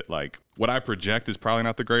offense that like what I project is probably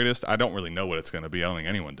not the greatest. I don't really know what it's going to be. I don't think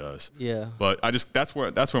anyone does. Yeah. But that's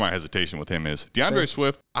where my hesitation with him is. DeAndre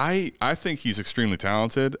Swift, I think he's extremely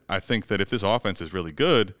talented. I think that if this offense is really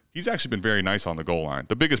good, he's actually been very nice on the goal line.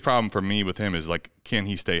 The biggest problem for me with him is like, can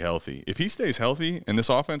he stay healthy? If he stays healthy in this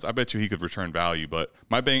offense, I bet you he could return value. But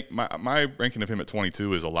my ranking of him at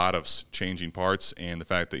 22 is a lot of changing parts and the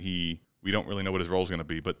fact that we don't really know what his role is going to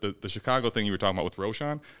be. But the Chicago thing you were talking about with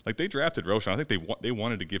Roschon, like they drafted Roschon. I think they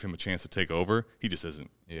wanted to give him a chance to take over. He just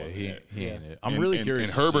isn't. Yeah, he ain't it. I'm really curious.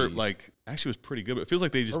 And Herbert, actually was pretty good, but it feels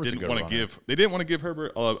like they just didn't want to give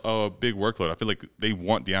Herbert a big workload. I feel like they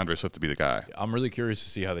want DeAndre Swift to be the guy. I'm really curious to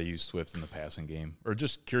see how they use Swift in the passing game, or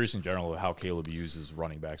just curious in general how Caleb uses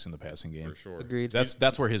running backs in the passing game. For sure. Agreed.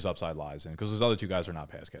 That's where his upside lies in, because those other two guys are not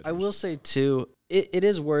pass catchers. I will say, too, it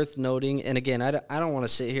is worth noting, and again, I don't want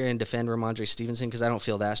to sit here and defend Rhamondre Stevenson because I don't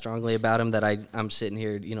feel that strongly about him that I'm sitting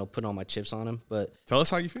here, putting all my chips on him. But tell us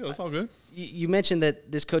how you feel. It's all good. You mentioned that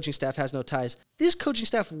this coaching staff has no ties. This coaching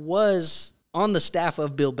staff was on the staff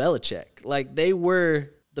of Bill Belichick. Like, they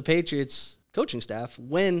were the Patriots coaching staff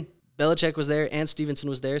when Belichick was there and Stevenson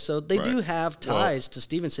was there. So they do have ties to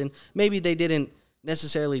Stevenson. Maybe they didn't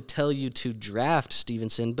necessarily tell you to draft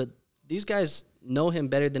Stevenson, but these guys know him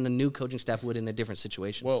better than a new coaching staff would in a different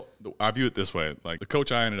situation. Well, I view it this way. Like, the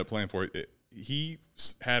coach I ended up playing for, he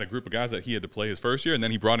had a group of guys that he had to play his first year, and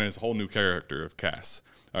then he brought in his whole new cast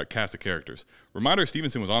of characters. Rhamondre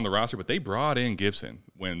Stevenson was on the roster, but they brought in Gibson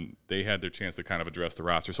when they had their chance to kind of address the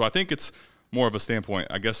roster. So I think it's more of a standpoint,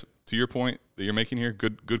 I guess, to your point that you're making here,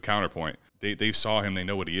 good counterpoint. They saw him, they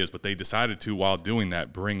know what he is, but they decided to, while doing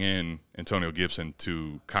that, bring in Antonio Gibson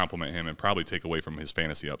to complement him and probably take away from his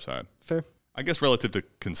fantasy upside. Fair. I guess relative to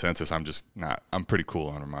consensus, I'm pretty cool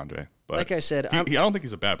on Rhamondre. But like I said, I don't think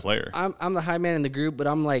he's a bad player. I'm the high man in the group, but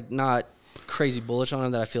I'm like not crazy bullish on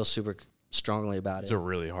him that I feel super strongly about it. It's a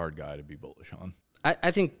really hard guy to be bullish on.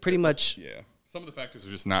 I think pretty much. Yeah. Some of the factors are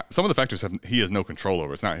just not. Some of the factors he has no control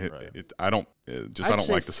over. It's not. Right. I don't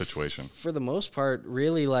like the situation. For the most part,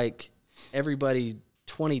 really, like everybody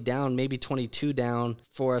 20 down, maybe 22 down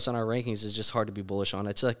for us on our rankings is just hard to be bullish on.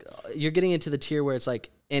 It's like you're getting into the tier where it's like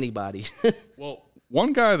anybody. Well,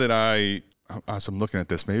 one guy that as I'm looking at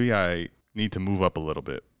this, maybe I need to move up a little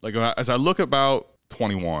bit. Like as I look about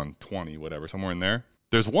 21, 20, whatever, somewhere in there.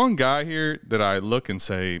 There's one guy here that I look and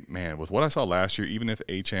say, man, with what I saw last year, even if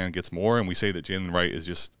Achane gets more and we say that Jalen Wright is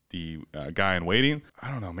just the guy in waiting,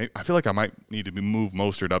 I don't know. Maybe, I feel like I might need to move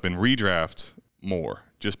Mostert up and redraft more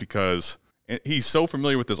just because he's so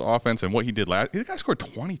familiar with this offense and what he did last. The guy scored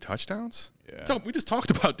 20 touchdowns. Yeah. So we just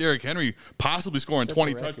talked about Derrick Henry possibly scoring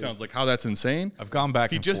 20 touchdowns, like how that's insane. I've gone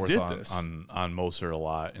back and forth on Mostert a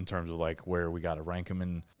lot in terms of like where we got to rank him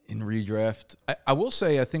in redraft. I will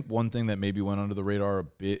say I think one thing that maybe went under the radar a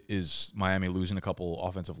bit is Miami losing a couple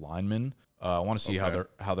offensive linemen. I want to see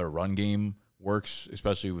how their run game works,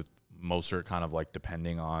 especially with Mostert kind of like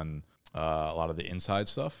depending on a lot of the inside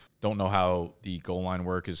stuff. Don't know how the goal line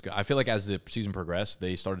work is. I feel like as the season progressed,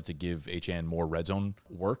 they started to give Achane more red zone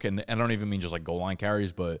work, and I don't even mean just like goal line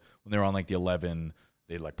carries, but when they were on like the 11,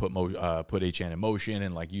 they like put Achane in motion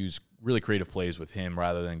and like use really creative plays with him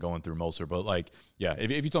rather than going through Mostert. But like, yeah,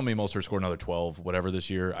 if you told me Mostert scored another 12, whatever this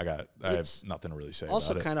year, I have nothing to really say.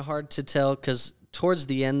 Also, about kind of hard to tell because towards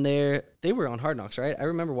the end there, they were on Hard Knocks, right? I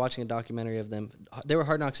remember watching a documentary of them. They were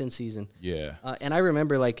Hard Knocks in season. Yeah, and I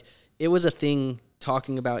remember like it was a thing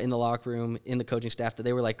talking about in the locker room, in the coaching staff, that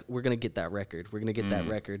they were like, we're going to get that record. We're going to get that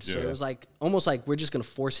record. Yeah. So it was like almost like we're just going to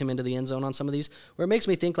force him into the end zone on some of these, where it makes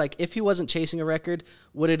me think like if he wasn't chasing a record,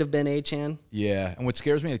 would it have been Achane? Yeah. And what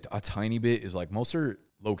scares me a tiny bit is like Mostert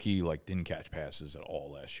low-key like didn't catch passes at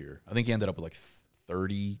all last year. I think he ended up with like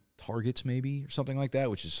 30 targets maybe or something like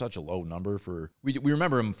that, which is such a low number for we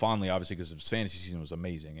remember him fondly obviously because his fantasy season was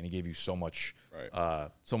amazing and he gave you so much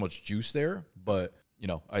juice there. But you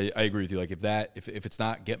know, I agree with you. Like if it's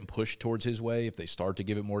not getting pushed towards his way, if they start to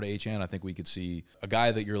give it more to Achane, I think we could see a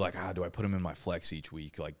guy that you're like, do I put him in my flex each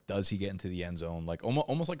week? Like, does he get into the end zone? Like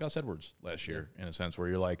almost like Gus Edwards last year in a sense, where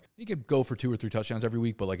you're like, he could go for 2 or 3 touchdowns every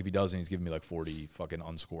week, but like if he doesn't, he's giving me like 40 fucking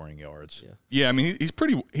unscoring yards. Yeah. I mean,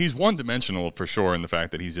 he's one dimensional for sure in the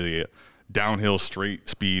fact that he's a downhill straight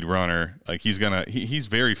speed runner. Like he's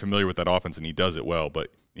very familiar with that offense and he does it well, but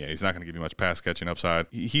yeah, he's not going to give you much pass catching upside.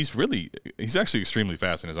 He's actually extremely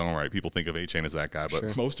fast in his own right. People think of Achane as that guy, but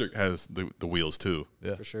Mostert has the wheels too.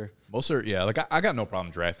 Yeah, for sure. Mostert, yeah, like I got no problem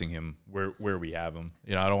drafting him where we have him.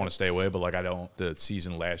 You know, I don't want to stay away, but like I don't the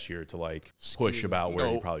season last year to like push about where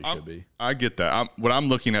he probably should be. I get that. What I'm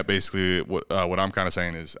looking at basically, what I'm kind of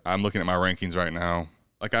saying is I'm looking at my rankings right now.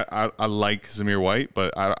 Like I like Zamir White,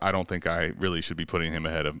 but I don't think I really should be putting him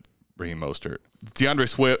ahead of Raheem Mostert. DeAndre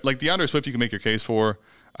Swift, you can make your case for.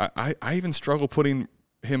 I even struggle putting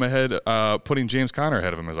him ahead, putting James Conner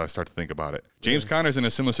ahead of him as I start to think about it. James Conner's in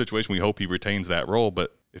a similar situation. We hope he retains that role,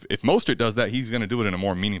 but if Mostert does that, he's going to do it in a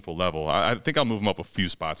more meaningful level. I think I'll move him up a few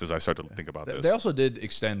spots as I start to think about this. They also did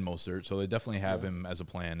extend Mostert, so they definitely have him as a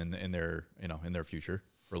plan in their future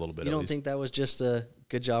for a little bit. You don't think that was just a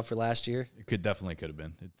good job for last year? It could have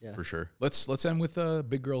been for sure. Let's end with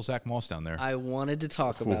big girl Zach Moss down there. I wanted to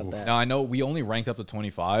talk about that. Now I know we only ranked up to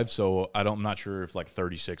 25, so I'm not sure if like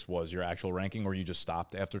 36 was your actual ranking or you just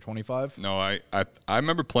stopped after 25. No, I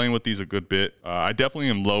remember playing with these a good bit. I definitely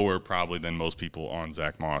am lower probably than most people on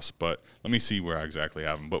Zach Moss, but let me see where I exactly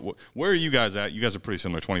have him. But where are you guys at? You guys are pretty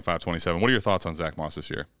similar, 25, 27. What are your thoughts on Zach Moss this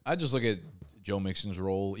year? I just look at Joe Mixon's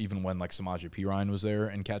role, even when like Samaje Perine was there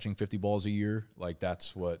and catching 50 balls a year, like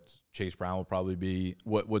that's what Chase Brown will probably be.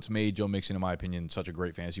 What's made Joe Mixon, in my opinion, such a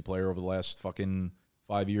great fantasy player over the last fucking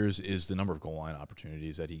 5 years is the number of goal line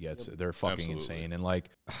opportunities that he gets. They're fucking insane. And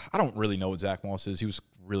like, I don't really know what Zach Moss is. He was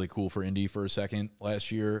really cool for Indy for a second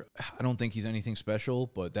last year. I don't think he's anything special,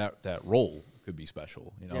 but that role could be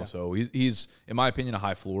special, you know? Yeah. So he's, in my opinion, a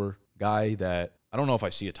high floor guy that I don't know if I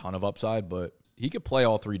see a ton of upside, but he could play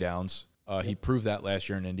all 3 downs. He proved that last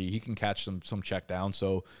year in Indy. He can catch some check down.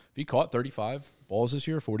 So if he caught 35 balls this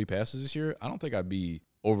year, 40 passes this year, I don't think I'd be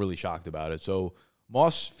overly shocked about it. So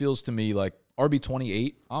Moss feels to me like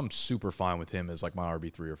RB28. I'm super fine with him as like my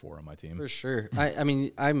RB3 or 4 on my team. For sure. I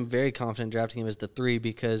mean, I'm very confident drafting him as the 3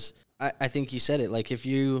 because I think you said it. Like if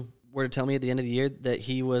you were to tell me at the end of the year that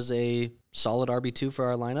he was a solid RB2 for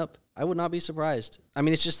our lineup, I would not be surprised. I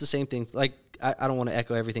mean, it's just the same thing. Like I don't want to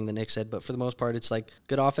echo everything that Nick said, but for the most part, it's like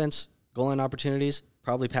good offense, goal line opportunities,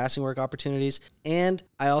 probably passing work opportunities. And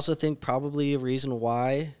I also think probably a reason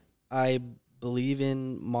why I believe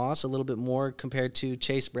in Moss a little bit more compared to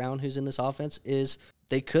Chase Brown, who's in this offense, is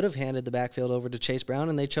they could have handed the backfield over to Chase Brown,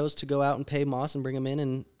 and they chose to go out and pay Moss and bring him in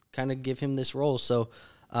and kind of give him this role. So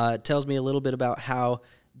it tells me a little bit about how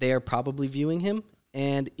they are probably viewing him.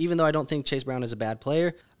 And even though I don't think Chase Brown is a bad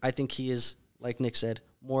player, I think he is, like Nick said,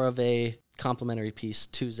 more of a complementary piece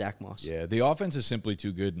to Zach Moss. Yeah, the offense is simply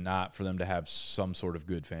too good not for them to have some sort of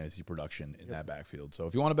good fantasy production in that backfield. So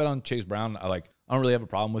if you want to bet on Chase Brown, I don't really have a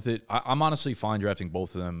problem with it. I'm honestly fine drafting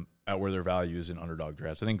both of them at where their value is in underdog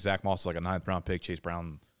drafts. I think Zach Moss is like a 9th round pick, Chase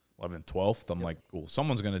Brown 11th, 12th. I'm like, cool.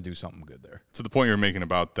 Someone's going to do something good there. To the point you're making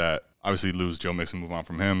about that, obviously lose Joe Mixon, move on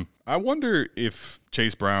from him. I wonder if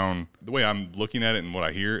Chase Brown, the way I'm looking at it and what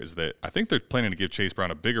I hear is that I think they're planning to give Chase Brown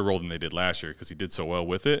a bigger role than they did last year because he did so well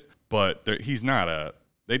with it. But he's not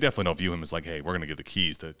they definitely don't view him as like, hey, we're going to give the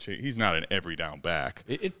keys to Chase. He's not an every down back.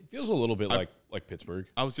 It feels a little bit like Pittsburgh.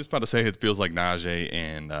 I was just about to say it feels like Najee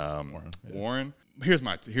and Warren. Here's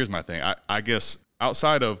my thing. I guess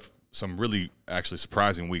outside of some really actually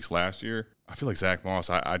surprising weeks last year, I feel like Zach Moss,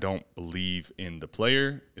 I don't believe in the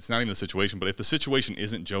player. It's not even the situation, but if the situation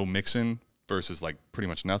isn't Joe Mixon versus like pretty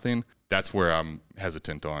much nothing, that's where I'm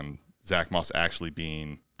hesitant on Zach Moss actually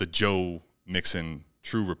being the Joe Mixon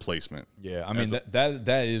true replacement. Yeah, I mean,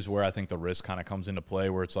 that is where I think the risk kind of comes into play,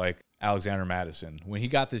 where it's like Alexander Madison. When he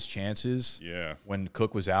got his chances, when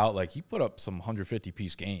Cook was out, like he put up some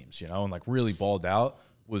 150-piece games, you know, and like really balled out.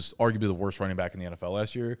 Was arguably the worst running back in the NFL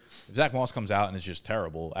last year. If Zach Moss comes out and is just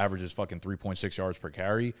terrible, averages fucking 3.6 yards per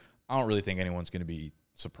carry, I don't really think anyone's going to be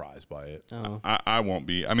surprised by it. Oh. I won't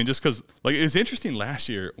be. I mean, just because, like, it's interesting last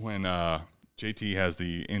year when JT has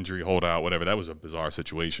the injury holdout, whatever. That was a bizarre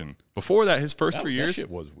situation. Before that, his first 3 years. That shit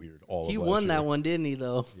was weird. He won that one, didn't he,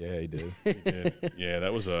 though? Yeah, he did. He did. Yeah,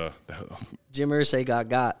 that was Jim Irsay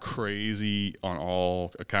got crazy on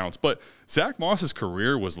all accounts. But Zach Moss's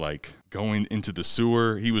career was like going into the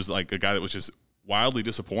sewer. He was like a guy that was just wildly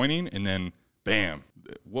disappointing. And then, bam,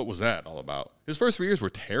 what was that all about? His first 3 years were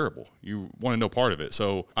terrible. You want to know part of it.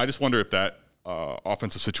 So I just wonder if that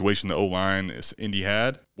offensive situation the O-line Indy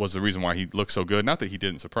had was the reason why he looked so good. Not that he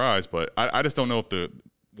didn't surprise, but I just don't know if the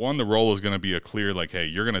role is going to be a clear, like, hey,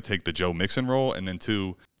 you're going to take the Joe Mixon role, and then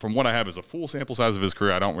 2, from what I have is a full sample size of his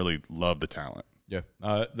career, I don't really love the talent. Yeah,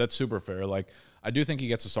 that's super fair. Like, I do think he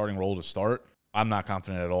gets a starting role to start. I'm not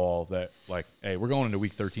confident at all that, like, hey, we're going into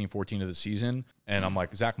week 13, 14 of the season, and I'm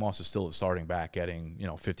like, Zach Moss is still the starting back getting,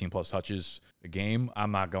 15-plus touches a game.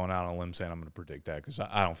 I'm not going out on a limb saying I'm going to predict that because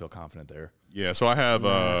I don't feel confident there. Yeah, so I have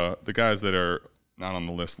the guys that are not on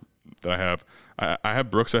the list that I have. I have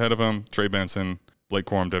Brooks ahead of him, Trey Benson, Blake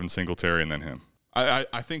Corum, Devin Singletary, and then him.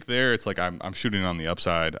 I think there it's like I'm shooting on the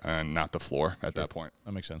upside and not the floor at that point.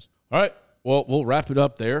 That makes sense. All right, well, we'll wrap it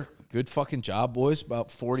up there. Good fucking job, boys. About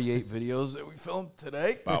 48 videos that we filmed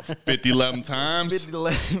today. About 50-11 times.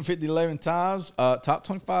 50-11 times. Top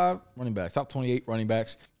 25 running backs. Top 28 running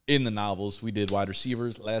backs in the novels. We did wide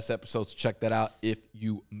receivers last episode, so check that out. If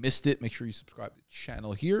you missed it, make sure you subscribe to the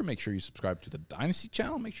channel here. Make sure you subscribe to the Dynasty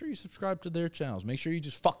channel. Make sure you subscribe to their channels. Make sure you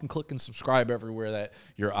just fucking click and subscribe everywhere that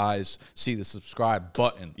your eyes see the subscribe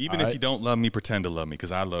button. Even if you don't love me, pretend to love me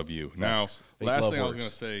because I love you. Now, last thing I was going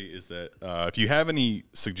to say is that if you have any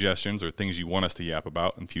suggestions or things you want us to yap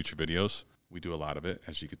about in future videos, we do a lot of it.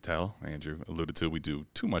 As you could tell, Andrew alluded to, we do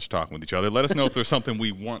too much talking with each other. Let us know if there's something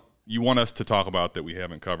you want us to talk about that we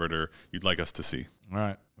haven't covered or you'd like us to see. All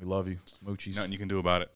right. We love you. Moochies. Nothing you can do about it.